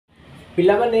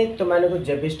पिला माने तुमको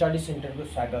जेबी स्टडी सेंटर को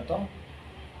स्वागत।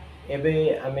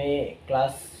 एबे आमे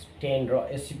क्लास 10 रो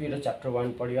एससीपी रो चैप्टर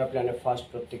 1 पढ़िया। प्लाने फर्स्ट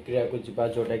प्रतिक्रिया को जिबा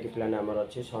जोटा कि प्लाने हमर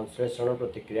अछि संश्लेषण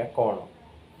प्रतिक्रिया कोन।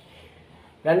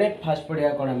 प्लाने फर्स्ट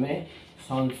पढ़िया कोन में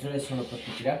संश्लेषण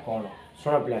प्रतिक्रिया कोन।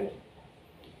 सुन प्लाने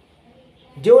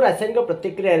जो रासायनिक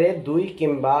प्रतिक्रिया रे दुई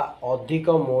किंबा अधिक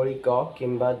मौलिक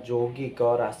किंबा यौगिक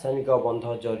रासायनिक बंध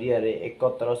जरिया रे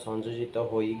एकत्र संयोजित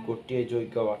होई गोटे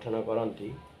यौगिक गठन करती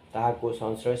ताहाको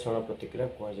संश्लेषण प्रतिक्रिया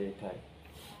कह जाय।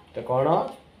 तो कौन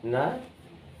ना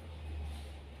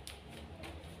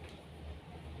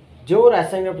जो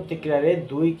रासायनिक प्रतिक्रिया रे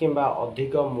दुई किंबा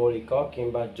अधिक मौलिक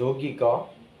किंबा यौगिक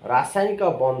रासायनिक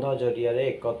बंध जरिया रे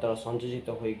एकत्र संयोजित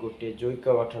होई गोटे यौगिक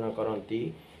गठन करती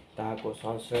ताहाको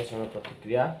संश्लेषण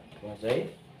प्रतिक्रिया कह जाय।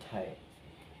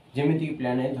 जेमिति कि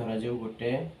प्लाने धरा जो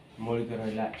गोटे मौलिक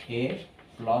रहिला ए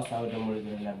प्लस आ गोटे मौलिक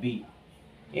रहिला बी,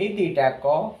 ए दुईटा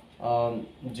को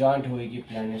जॉइंट होई कि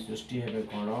प्लाने सृष्टि हेबे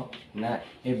कोन ना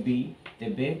ए बी।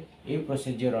 तेबे ए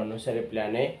प्रोसीजर अनुसार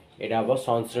प्लाने एडा अब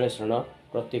संश्लेषण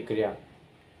प्रतिक्रिया।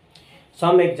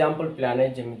 सम एग्जांपल प्लाने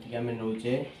जेमिति कि हमें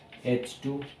नोचे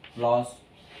H2 plus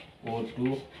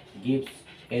O2 gives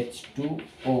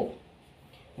H2O।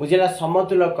 बुझेला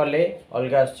समतुल कले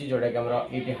अलग आछि जोडा कि हमरा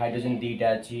एटी हाइड्रोजन दीटा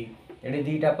अछि, एटी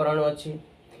दीटा परमाणु अछि,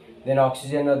 देन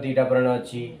ऑक्सीजन रो दीटा परमाणु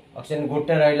अछि, ऑक्सीजन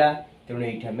गोटे रहला तेणु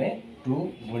एठी हमें 2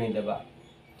 गुणी देबा।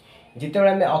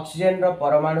 जितेबेले हमें ऑक्सीजन रो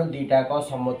परमाणु दीटा को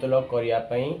समतुल करिया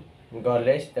पई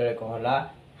गले सेतेले कहला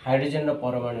हाइड्रोजन रो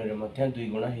परमाणु रे मध्य 2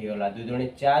 गुण हे गला, 2 दुणी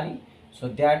 4, सो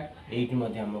दैट एठी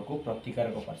मध्य हमको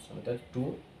प्रतिकारक पार्श्व मतलब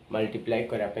 2 मल्टीप्लाई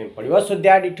करिया पई पड़िबो, so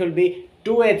that it will be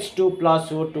 2H2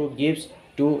 plus O2 gives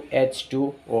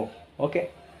 2H2O। Okay,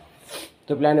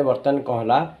 तो प्लाने बर्तन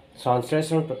कहला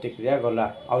संश्लेषण प्रतिक्रिया गला।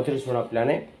 आउ थे सुन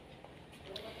प्लाने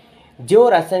जो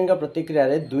रासायनिक प्रतिक्रिया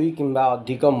रे दुई किंबा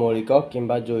अधिक मौलिक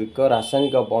किंबा यौगिक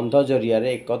रासायनिक बंध जरिया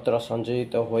रे एकत्र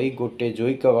संयोजित होई गोटे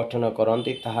यौगिक गठन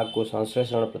करती ताहाको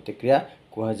संश्लेषण प्रतिक्रिया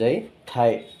कह जाय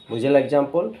थाए। बुझेला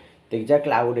एग्जांपल तो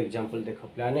एक्जाक्टली आउट एग्जांपल देखो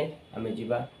प्लाने हमें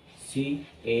जीवा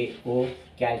CaO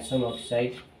कैल्शियम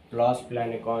ऑक्साइड प्लस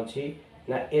प्लाने कौन छी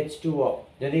ना H2O।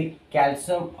 जदि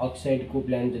कैल्शियम ऑक्साइड को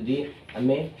प्लान जदि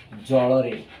हमें जल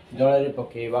रे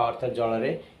पकेबा अर्थात जल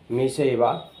रे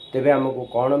मिसेबा तेबे हमको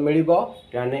कौन मिलिबो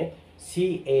प्लाने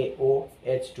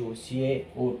CaOH2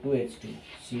 CaO2H2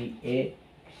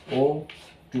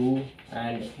 CaO2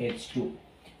 and H2।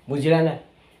 बुझिला ना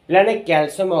प्लाने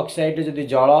कैल्शियम ऑक्साइड जदि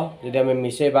जल जदि हमें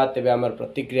मिसेबा तेबे हमर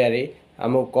प्रतिक्रिया रे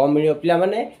हमको कौन मिलिबो पिला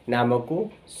माने ना हमको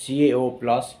CaO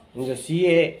प्लस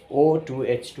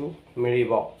CaO2H2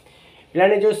 मिलिबो।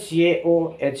 प्लाने जो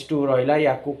CaOH2 रहिला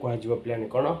याकू कह जिवो प्लाने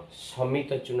कोन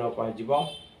समित चूर्ण कह जिवो।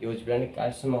 यूज प्लाने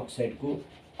कैल्शियम ऑक्साइड को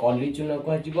कली चूर्ण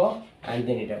कह जिवो एंड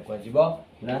देन इटा कह जिवो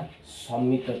ना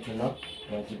समित चूर्ण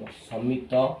कह जिवो,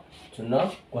 समित चूर्ण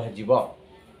कह जिवो।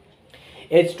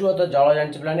 H2O तो जल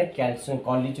जान प्लाने कैल्शियम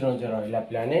कली चूर्ण जो रहिला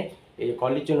प्लाने ए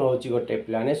कली चूर्ण होची गोटे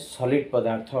प्लाने सॉलिड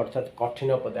पदार्थ अर्थात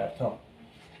कठिन पदार्थ।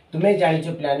 तुम्हें जानिछ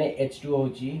प्लाने H2O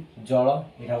होची जल,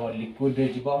 एटा लिक्विड रे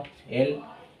जिवो L,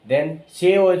 देन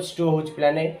CaOH2 होची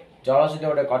प्लाने जल सहित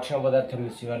गोटे कठिन पदार्थ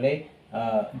मिसी गले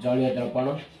जलीय द्रवण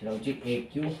होची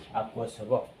AQ aqueous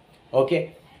हबो। ओके,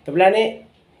 तो प्लाने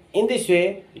इन दिस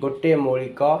वे गोटे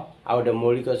मौलिक आ गोटे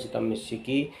मौलिक सहित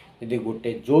मिसिकी यदि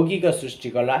गोटे यौगिक सृष्टि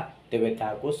कला तेबे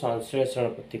ताको संश्लेषण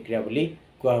प्रतिक्रिया बोली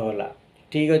कहगला।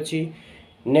 ठीक अछि,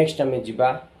 नेक्स्ट हमें जिबा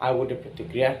आ गोटे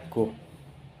प्रतिक्रिया को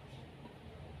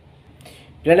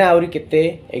प्लाने आउरी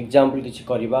केते एग्जांपल किछि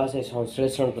करबा से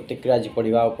संश्लेषण प्रतिक्रिया जी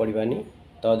पढ़िबा और पढ़िबानी।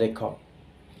 तो देखो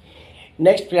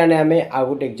नेक्स्ट प्लाने हमें आ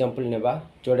गोटे एग्जांपल नेबा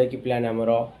जोडे कि प्लाने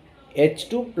हमरो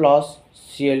H2 plus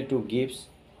CL2 gives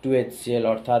 2HCl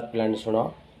अर्थात प्लाने सुन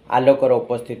आलोकर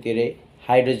उपस्थिति रे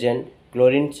हाइड्रोजन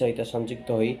क्लोरीन सहित संयुक्त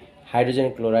होई हाइड्रोजन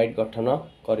क्लोराइड गठन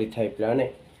करि थाए प्लाने।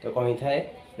 तो कहि थाए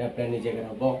ना प्लाने जगह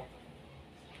हबो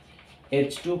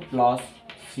H2 plus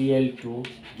CL2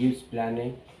 gives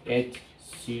प्लाने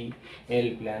HCl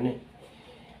प्लाने।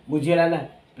 बुझिला ना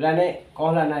प्लाने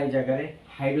कहला ना ए जगह रे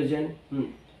हाइड्रोजन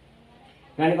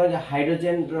प्लाने कह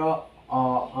हाइड्रोजन रो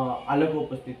आलोक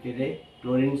उपस्थिति रे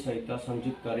क्लोरीन सहित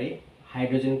संयुक्त करे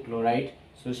हाइड्रोजन क्लोराइड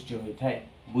सृष्टि होई थाए।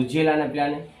 बुझिला ना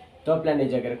प्लाने। तो प्लाने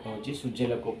जगह कहूची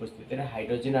सूर्यालोक उपस्थिति रे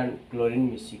hydrogen and chlorine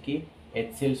मिसिकी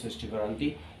HCl Srishti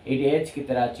करंती। Eighty H की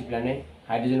तरह अछि प्लाने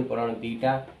हाइड्रोजन परमाणु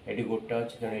दीटा एटी गोटे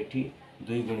अछि तेणु एटी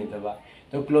 2 गुणी देबा।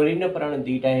 तो क्लोरीन परमाणु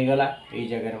दीटा हे गला ए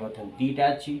जगह रे मथन दीटा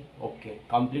अछि। Okay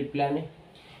complete प्लाने।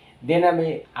 देन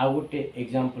हमें आ गोटे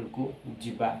एग्जांपल को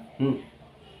जिबा।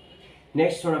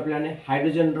 नेक्स्ट सुन प्लाने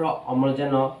हाइड्रोजन रो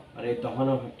अम्लजान रे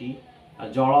दहन घटी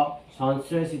जल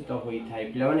संश्लेषित होई थाए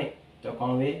पिला माने। तो कौन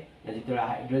हुए जिते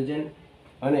हाइड्रोजन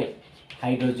माने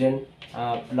हाइड्रोजन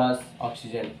प्लस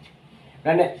ऑक्सीजन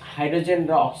माने हाइड्रोजन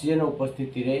रो ऑक्सीजन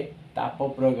उपस्थिति रे ताप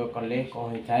प्रयोग कले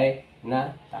कौन होता है ना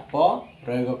ताप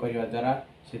प्रयोग करने द्वारा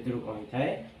से कौन होता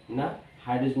है ना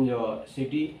हाइड्रोजन जो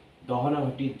सिटी दहन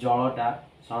घटी जलटा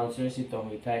संश्लेषित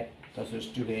होता है तो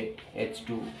सृष्टि हुए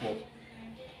H2O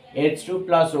H2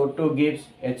 plus O2 gives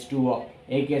H2O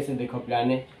एक कैसे देखो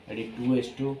plan AD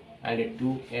 2H2 and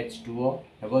 2H2O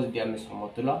हेबो जदि हम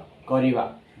समतुल करवा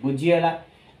बुझीगला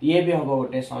ये भी हम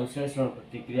गोटे संश्लेषण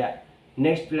प्रतिक्रिया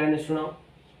नेक्स्ट प्लान शुण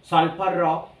सल्फर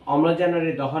रो अम्लजान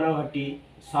रे दहन घटी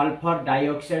सल्फर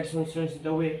डाइऑक्साइड संश्लेषित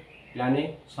हुए प्लाने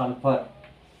सल्फर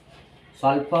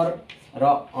सल्फर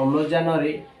रो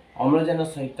अम्लजान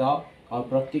सहित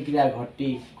प्रतिक्रिया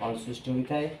घटी कौन सृष्टि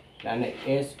होता है प्लाने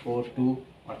SO2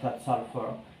 अर्थात सल्फर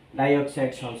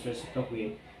डाइऑक्साइड संश्लेषित हुए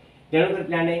तेणुकर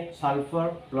प्लाने सल्फर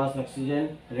प्लस ऑक्सीजन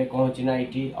रे कौन ना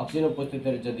ये ऑक्सीजन उपस्थित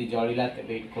जदि जलिला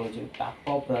तेज कौन ताप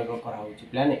प्रयोग करा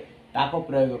प्लाने ताप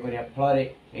प्रयोग करने फल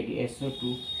ये SO2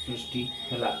 सृष्टि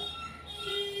है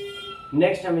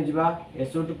नेक्स्ट आम जा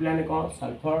SO2 प्लाने कौन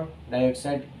सल्फर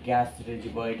डाइऑक्साइड गैस रे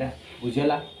जीव यहाँ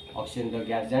बुझेगा ऑक्सीजन तो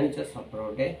गैस जानिच सल्फर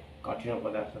गोटे कठिन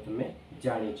पदार्थ तुम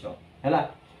जानिच है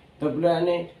तो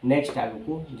प्लाने नेक्स्ट आग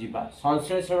को जीवा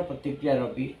संश्लेषण प्रतिक्रिया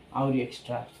भी आहरी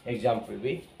एक्स्ट्रा एग्जांपल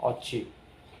भी अच्छी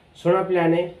शुण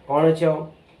प्लाने कौन अच्छे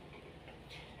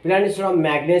प्लाने शुण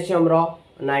मैग्नेशियम रो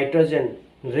नाइट्रोजन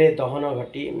रे दहन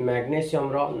घटी मैग्नेशियम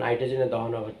रो नाइट्रोजन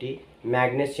दहन घटी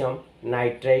मैग्नेशियम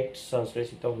नाइट्रेट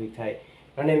संश्लेषित होता है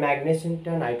माने मैग्नेशियम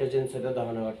टा नाइट्रोजन सहित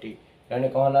दहन घटी माने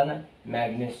कौन है ना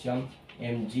magnesium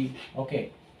Mg okay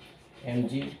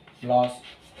Mg plus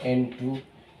N2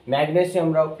 magnesium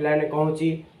रो प्लाने कौन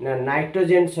ना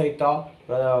नाइट्रोजन सहित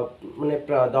माने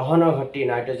दहन घटी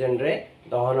नाइट्रोजन रे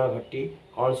दहन घटी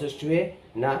कौन सृष्टि हुए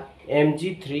ना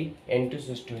Mg3N2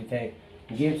 सृष्टि होता है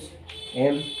गिव्स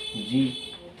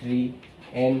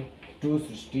Mg3N2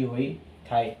 सृष्टि हुई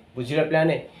थाए बुझिला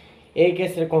प्लाने ए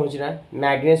केस रे कौन ना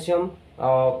मैग्नेशियम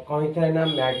कौन होता है ना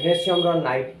मैग्नेशियम रो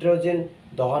नाइट्रोजन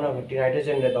दहन घटी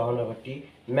नाइट्रोजन रे दहन घटी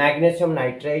मैग्नेशियम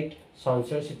नाइट्रेट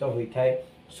संश्लेषित होता है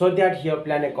सो दैट हियर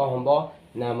प्लाने कौन हम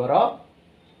ना आमर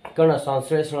कौन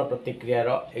संश्लेषण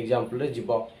प्रतिक्रिया एग्जांपल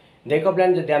जीव देख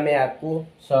प्लान जदि आम या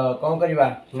कौन करवा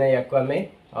ना या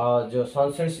जो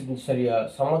संश्लेषित सॉरी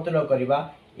समतुल करवा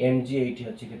Mg ये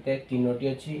अच्छी के तीनोटी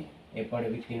अच्छी एपटे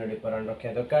भी तीनोटी परमाणु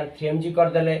रखा दरकार 3Mg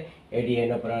करदे ये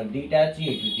एन परमाणु दुईटा अच्छी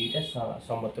ये दुईटा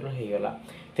समतुल होगला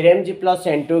 3Mg plus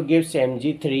N2 gives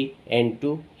Mg3N2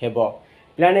 हेब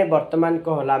प्लाने वर्तमान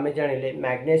कौन आम जानिले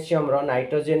मैग्नेशियम रो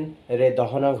नाइट्रोजन रे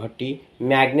दहन घटी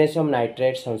मैग्नेशियम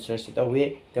नाइट्रेट संश्लेषित हुए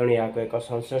तेणु यहाँ एक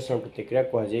संश्लेषण प्रतिक्रिया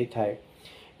कहुई थाए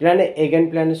प्लाने एगेन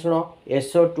प्लाने शुण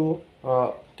SO2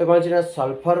 तो कौन ना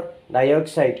सल्फर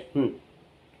डाइऑक्साइड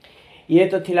ये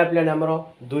तो थिला प्लान आमर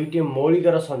दुईटी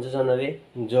मौलिकर संयोजन रे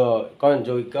जो कौन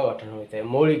जैविक गठन होता है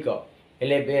मौलिक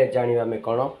हेले जाना आम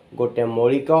कौन गोटे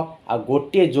मौलिक आ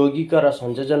गोटे यौगिकर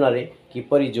संयोजन रे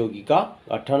किपरि यौगिक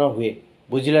गठन हुए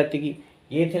बुझिला कि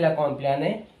ये थिला कौन प्लान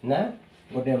ना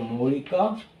गोटे मौलिक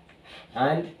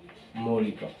एंड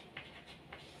मौलिक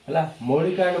है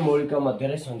मौलिक एंड मौलिक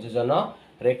मध्य संयोजन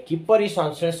रे किपरि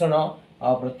संश्लेषण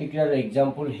प्रतिक्रिया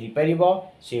एग्जांपल हो पार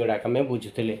से गुड़ाक आम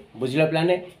बुझुले बुझिला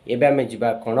प्लाने एबे आम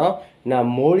जीवा कौन ना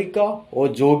मौलिक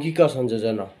और यौगिक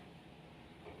संयोजन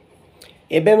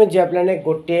एबे आम जीवा प्लाने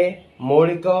गोटे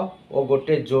मौलिक और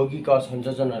गोटे यौगिक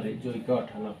संयोजन रे यौगिक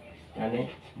गठन यानी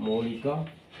मौलिक और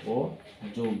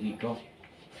यौगिक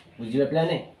बुझिला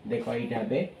प्लाने देख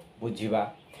ये बुझा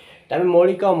तमें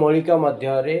मौलिक मौलिक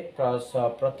मध्य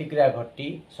प्रतिक्रिया घटी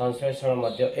संश्लेषण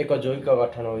मध्य एक यौगिक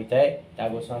गठन होता है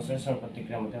संश्लेषण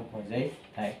प्रतिक्रिया कहुई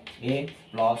थाए A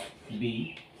plus B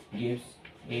gives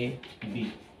AB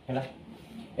है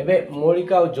एबे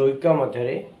मौलिक और यौगिक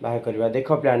मध्य बाहर करवा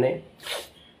देख प्लाने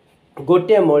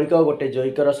गोटे मौलिक गोटे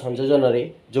यौगिकर संयोजन रे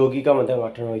यौगिक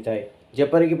गठन होता है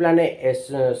जेपरिक प्लाने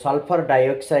सल्फर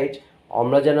डाइऑक्साइड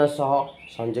अम्लजान सह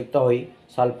संयुक्त होई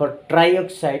सल्फर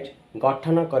ट्राइऑक्साइड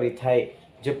गठन करि थाए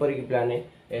जेपरिक प्लाने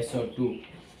SO2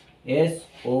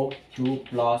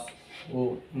 plus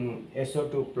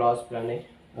SO2 plus प्लाने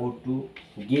O2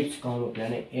 gives कौन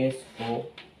प्लाने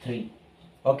SO3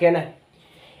 ओके ना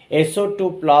SO2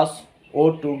 प्लस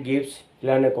O2 गिव्स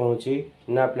प्लाने कहूँ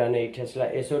ना प्लाने ये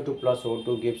SO2 plus O2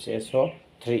 gives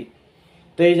SO3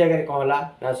 तो ये जगह कौन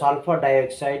ना सल्फर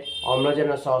डाइऑक्साइड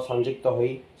अम्लजान सह संयुक्त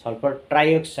होई सल्फर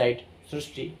ट्राइऑक्साइड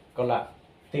सृष्टि कला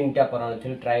तीनटा परमाणु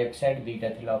थे ट्राइऑक्साइड दुईटा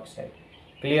थे ऑक्साइड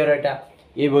क्लियर एटा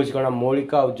ये बुझ कौन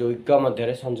मौलिक और यौगिक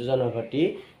मध्य संयोजन घटी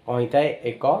कौन होता है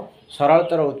एक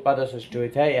सरलतर उत्पाद सृष्टि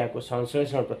होता है या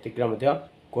संश्लेषण प्रतिक्रिया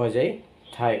कहुई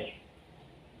थाए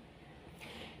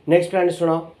नेक्स्ट प्लान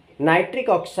शुण नाइट्रिक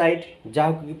ऑक्साइड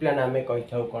जहाँ कि प्लान आम कही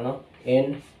था कौन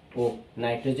NO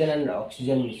nitrogen and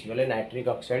oxygen मिसीगले nitric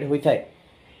oxide होता है।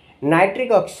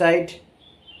 नाइट्रिक ऑक्साइड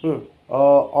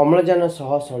अम्लजान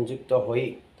सह संयुक्त होई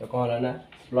तो कौन है ना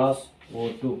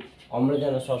 +O2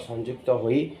 अम्लजान सह संयुक्त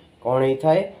होई कौन होता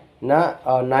है ना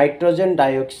नाइट्रोजन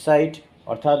डाइऑक्साइड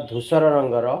अर्थात धूसर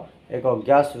रंगर एक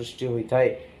गैस सृष्टि होता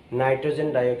है।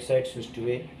 नाइट्रोजन डाइऑक्साइड सृष्टि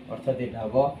हुए अर्थात ये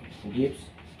हम गिव्स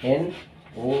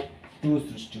NO2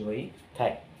 सृष्टि होता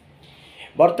है।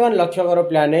 बर्तमान लक्ष्य कर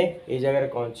प्लान ये जगह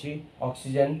कौन अच्छी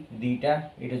ऑक्सीजन दीटा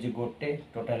ये गोटे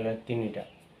टोटाल तीनटा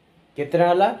केतरा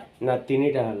हला ना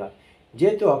तीनटा हला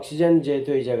जेहेतु ऑक्सीजन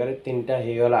जेहेतु ये जगह तीनटा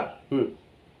होगला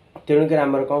तेणुक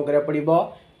आमर कौन करा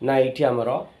पड़ो ना ये आमर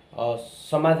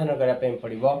समाधान करने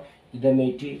पड़ो जब आम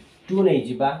ये 2 नहीं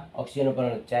जावा ऑक्सीजन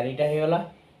परिमाण 4टा होगला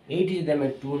ये जब आम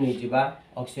 2 नहीं जावा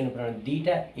ऑक्सीजन परिमाण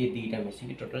 2टा ये 2टा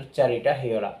मिसिक टोटाल 4टा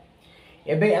होगला।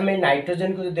 एबे आम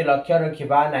नाइट्रोजन को जो लक्ष्य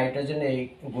रखा नाइट्रोजन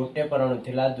गोटे परमाणु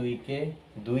थिला 2 के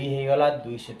 2 होगला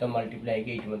 2 सहित मल्टीप्लाई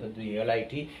के 2 होगला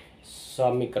ये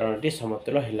समीकरण टी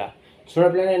समतुल है। शुण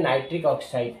पे नाइट्रिक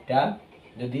ऑक्साइडटा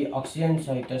जदि ऑक्सीजन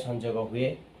सहित संयोग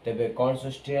हुए तेबे कौन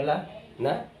सृष्टि है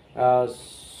ना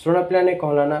शुण पे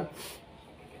कहला ना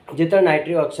जिते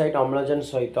नाइट्रिक ऑक्साइड अम्लजान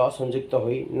सहित संयुक्त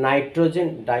हुई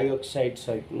नाइट्रोजन डाइऑक्साइड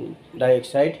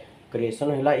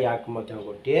क्रिएशन है या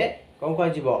गोटे कौन कह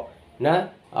ना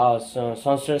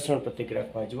संश्लेषण प्रतिक्रिया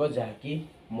कह जहाँकि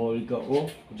मौलिक और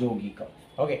यौगिक।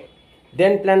 ओके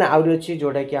देन प्लान आउरी अच्छी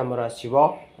जोटा कि आमर आसो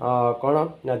कौन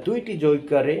ना दुईटी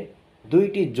यौगिक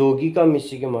दुईटी यौगिक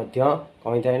मिसिक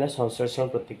कही था ना संश्लेषण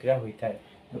प्रतिक्रिया होता है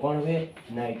तो कौन हुए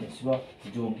ना ये आसो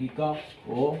यौगिक और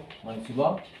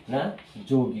आसो ना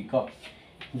यौगिक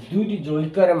दुईटी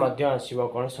यौगिक आसो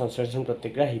कौन संश्लेषण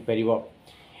प्रतिक्रिया हो पार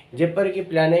जेपर कि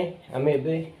प्लान आम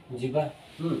एबा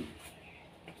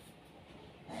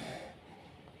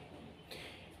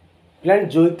प्लान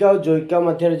जैविक और जैविक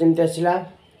मध्य जमी आसला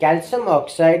कैल्शियम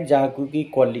ऑक्साइड जहाँ कि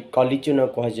कलिचून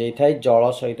कह जाए जल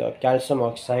सहित कैल्शियम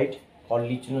ऑक्साइड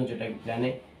कलिचून जोटा कि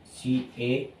plan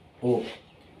CaO।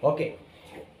 Okay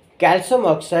calcium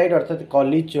oxide अर्थात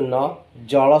कलिचून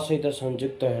जल सहित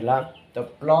संयुक्त है तो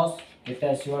प्लस केते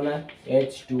आसो ना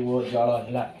H2O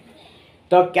जल है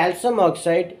तो कैल्शियम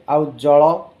ऑक्साइड आउ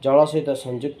जल सहित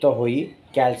संयुक्त होई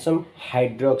कैल्शियम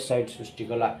हाइड्रोक्साइड सृष्टि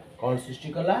कला कौन सृष्टि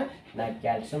कला ना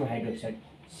कैल्शियम हाइड्रोक्साइड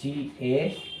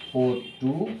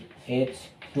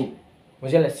CaO2H2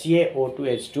 बुझे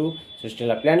CaO2H2 सृष्टि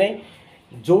है प्लान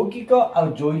यौगिक आ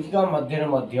यौगिक मध्य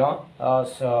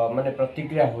माने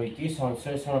प्रतिक्रिया होई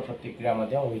संश्लेषण प्रतिक्रिया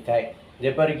होता है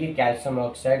जेपर कि कैल्शियम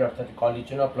ऑक्साइड अर्थात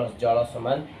कलिचून प्लस जल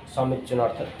समान समित चून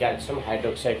अर्थात कैल्शियम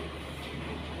हाइड्रोक्साइड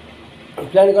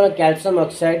प्लान कौन कैल्शियम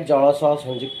ऑक्साइड जल सह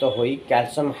संयुक्त होई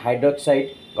कैल्शियम हाइड्रोक्साइड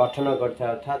गठन करता है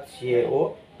अर्थात CaO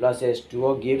plus H2O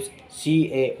gives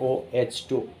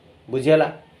CaOH2 बुझीगला।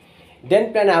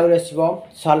 Then plan आउर आसो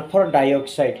सल्फर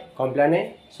डाइऑक्साइड कौन प्लान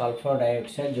सल्फर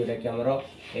डाइऑक्साइड जोटा कि आमर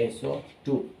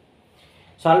SO2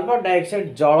 सल्फर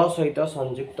डाइऑक्साइड जल सहित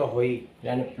संयुक्त होई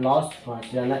प्लान प्लस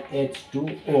कौन ना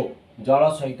H2O जल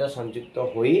सहित संयुक्त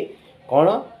होई कौन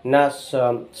ना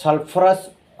सल्फरस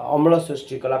अम्ल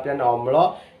सृष्टि कला प्लान अम्ल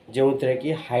जो थे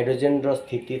कि हाइड्रोजन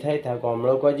स्थिति थाए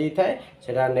अम्ल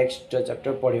कहुए नेक्स्ट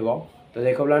चैप्टर पढ़ो तो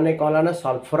देख प्लान कौन ना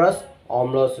सल्फरस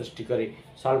अम्ल सृष्टि करी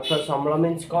सल्फरस अम्ल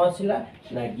मीन्स कौन आसला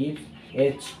ना गिव्स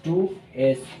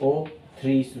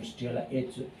H2SO3 सृष्टि है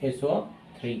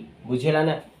SO3 बुझेगा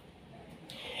ना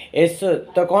एस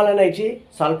तो कौन है ये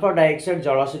सल्फर डाइऑक्साइड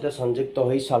जल सहित संयुक्त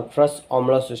हो सल्फरस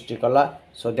अम्ल सृष्टि कला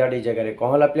सो दैट ये जगह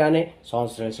कौन है प्लान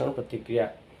संश्लेषण प्रतिक्रिया।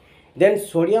 Then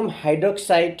sodium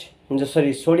hydroxide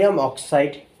sorry sodium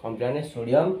oxide कौन plan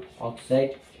sodium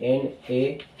oxide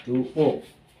Na2O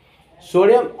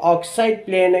sodium oxide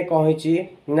plane कही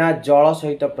ना जल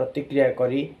सहित प्रतिक्रिया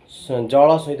करी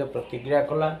जल सहित प्रतिक्रिया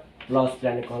कला प्लस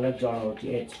प्लान कौन जल हो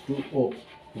H2O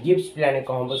गिव्स प्लान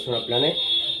कौन हम शुण प्लान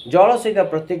जल सहित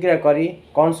प्रतिक्रिया करी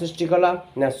कौन सृष्टि कला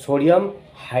ना सोडियम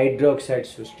हाइड्रोक्साइड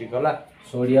सृष्टि कला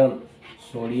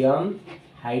सोडियम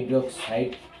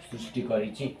हाइड्रोक्साइड सृष्टि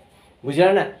करी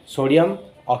बुझा ना सोडियम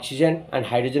ऑक्सीजन एंड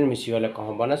हाइड्रोजन मिसीगले कौन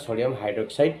हम ना सोडियम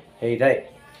हाइड्रोक्साइड होता है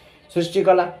सृष्टि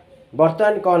कला।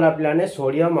 बर्तमान कौन है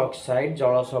सोडियम ऑक्साइड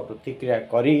जल सह प्रतिक्रिया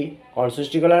करी कौन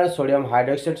सृष्टि कला सोडियम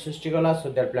हाइड्रोक्साइड सृष्टि कला सो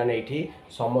दैट प्लान ये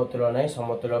समतुल ना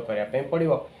समतुल करने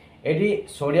पड़ो ये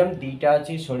सोडियम 2टा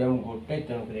अच्छी सोडियम गोटे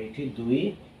तेणुक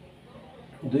ये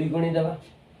 2 गुणी देवा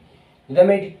जब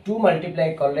आम ये 2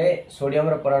 मल्टीप्लाई कले सोडियम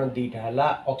परिमाण 2टा है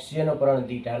ऑक्सीजन परिमाण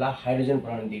 2टा है हाइड्रोजन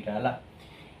परिमाण 2टा है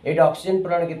ये ऑक्सीजन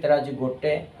परिमाण केतरा अच्छी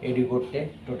गोटे ये गोटे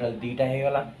टोटाल 2टा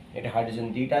होगला ये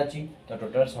हाइड्रोजन 2टा अच्छी तो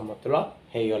टोटाल समतुल हो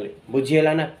गले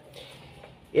बुझीगला ना।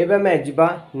 एवं आम जा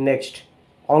नेक्स्ट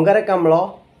अंगारकाम्ल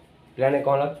प्लाने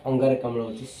कौन अंगारकाम्ल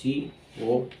हूँ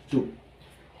CO2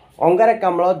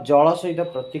 अंगारकाम्ल जल सहित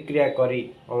प्रतिक्रिया करी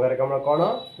अंगारकाम्ल कौन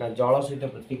ना जल सहित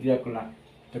प्रतिक्रिया कला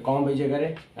तो कौन भाई जगह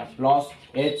प्लस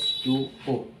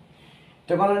H2O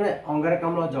तो कौन ना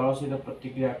अंगारकाम्ल जल सहित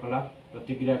प्रतिक्रिया कला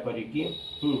प्रतिक्रिया करी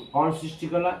कौन सृष्टि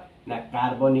कला ना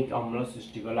कार्बनिक अम्ल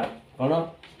सृष्टि कला कौन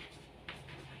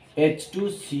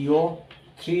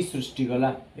H2CO3 सृष्टि कला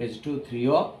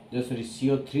H2O सॉरी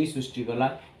CO3 सृष्टि कला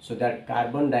so that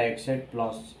carbon dioxide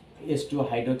plus H2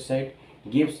 hydroxide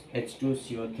gives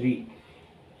H2CO3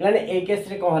 यानी ए केस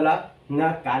रे कौन हला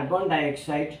ना कार्बन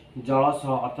डाइऑक्साइड जल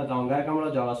सह अर्थात अंगारकाम्ल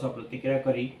जल सह प्रतिक्रिया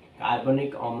करी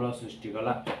कार्बनिक अम्ल सृष्टि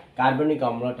कला कार्बनिक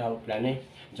अम्ल ठाउ प्लाने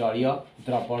जलीय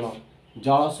द्रवण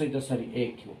जल सहित सॉरी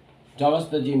एक जल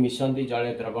सहित जी मिशंती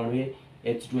जलीय द्रवण हुए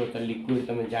H2O तो लिक्विड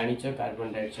तुम जानिच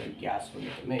कार्बन डाइऑक्साइड गैस बोली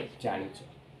तुम जानिच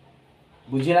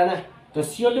बुझिला ना तो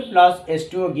CO2 plus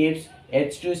H2O gives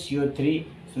H2CO3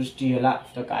 सृष्टि है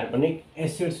तो कार्बनिक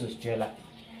एसिड सृष्टि है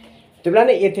तो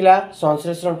पे ये थिला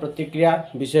संश्लेषण प्रतिक्रिया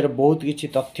विषय बहुत किसी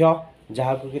तथ्य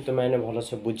जहाँ को कि तुमने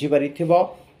भलसे बुझीपारि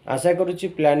आशा करुच्ची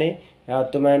प्लाने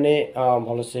तुमने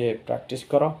भलसे प्रैक्टिस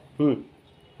कर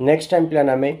नेक्स्ट टाइम प्लान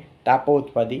आम ताप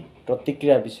उत्पादी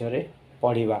प्रतिक्रिया विषय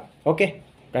पढ़ा ओके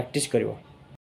प्रैक्टिस करिवो।